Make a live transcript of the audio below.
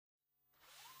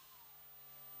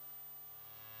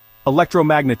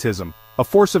Electromagnetism, a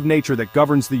force of nature that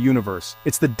governs the universe.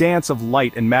 It's the dance of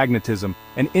light and magnetism,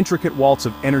 an intricate waltz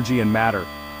of energy and matter.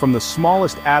 From the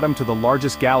smallest atom to the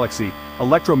largest galaxy,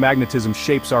 electromagnetism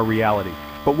shapes our reality.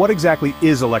 But what exactly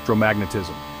is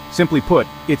electromagnetism? Simply put,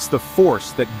 it's the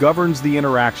force that governs the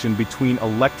interaction between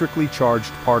electrically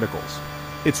charged particles.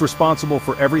 It's responsible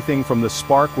for everything from the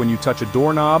spark when you touch a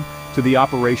doorknob to the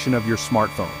operation of your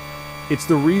smartphone. It's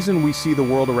the reason we see the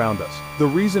world around us, the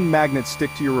reason magnets stick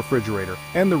to your refrigerator,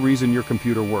 and the reason your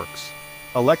computer works.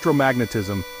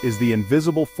 Electromagnetism is the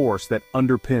invisible force that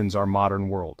underpins our modern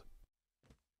world.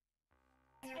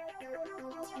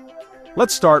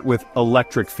 Let's start with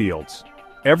electric fields.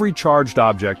 Every charged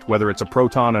object, whether it's a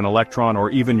proton, an electron, or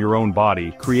even your own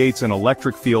body, creates an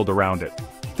electric field around it.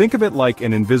 Think of it like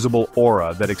an invisible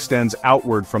aura that extends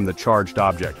outward from the charged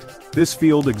object. This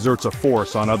field exerts a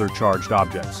force on other charged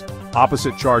objects.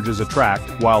 Opposite charges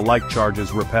attract, while like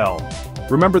charges repel.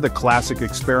 Remember the classic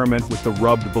experiment with the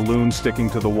rubbed balloon sticking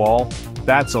to the wall?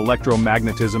 That's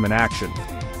electromagnetism in action.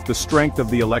 The strength of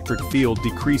the electric field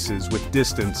decreases with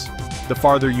distance. The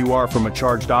farther you are from a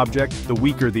charged object, the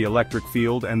weaker the electric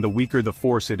field and the weaker the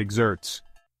force it exerts.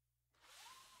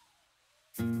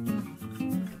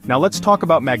 Now let's talk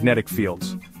about magnetic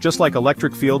fields. Just like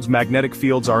electric fields, magnetic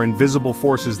fields are invisible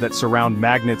forces that surround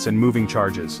magnets and moving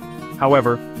charges.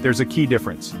 However, there's a key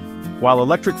difference. While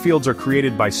electric fields are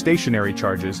created by stationary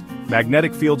charges,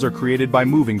 magnetic fields are created by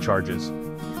moving charges.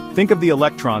 Think of the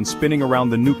electrons spinning around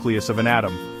the nucleus of an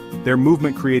atom. Their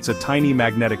movement creates a tiny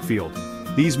magnetic field.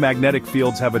 These magnetic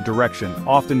fields have a direction,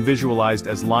 often visualized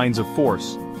as lines of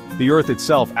force. The Earth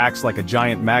itself acts like a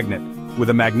giant magnet, with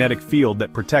a magnetic field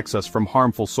that protects us from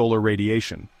harmful solar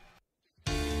radiation.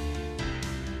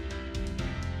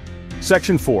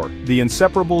 Section 4. The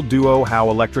inseparable duo: how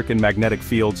electric and magnetic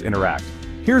fields interact.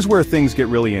 Here's where things get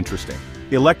really interesting.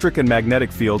 Electric and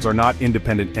magnetic fields are not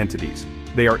independent entities.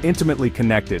 They are intimately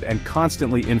connected and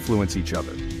constantly influence each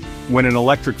other. When an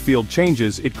electric field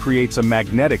changes, it creates a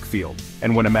magnetic field,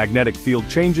 and when a magnetic field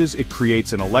changes, it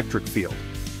creates an electric field.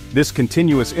 This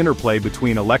continuous interplay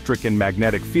between electric and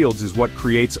magnetic fields is what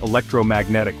creates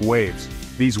electromagnetic waves.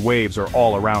 These waves are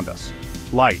all around us.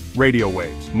 Light, radio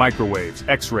waves, microwaves,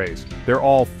 X-rays, they're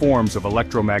all forms of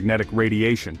electromagnetic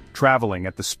radiation, traveling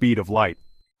at the speed of light.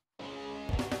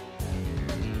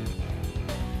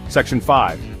 Section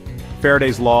 5.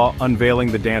 Faraday's Law: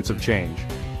 Unveiling the Dance of Change.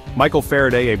 Michael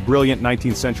Faraday, a brilliant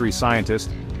 19th century scientist,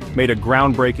 made a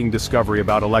groundbreaking discovery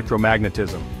about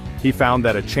electromagnetism. He found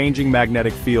that a changing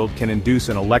magnetic field can induce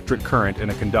an electric current in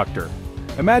a conductor.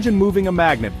 Imagine moving a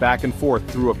magnet back and forth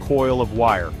through a coil of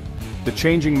wire. The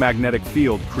changing magnetic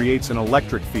field creates an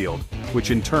electric field,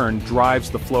 which in turn drives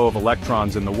the flow of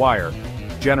electrons in the wire,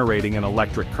 generating an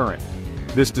electric current.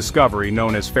 This discovery,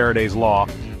 known as Faraday's Law,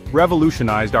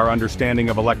 revolutionized our understanding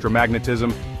of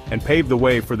electromagnetism and paved the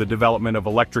way for the development of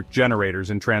electric generators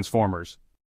and transformers.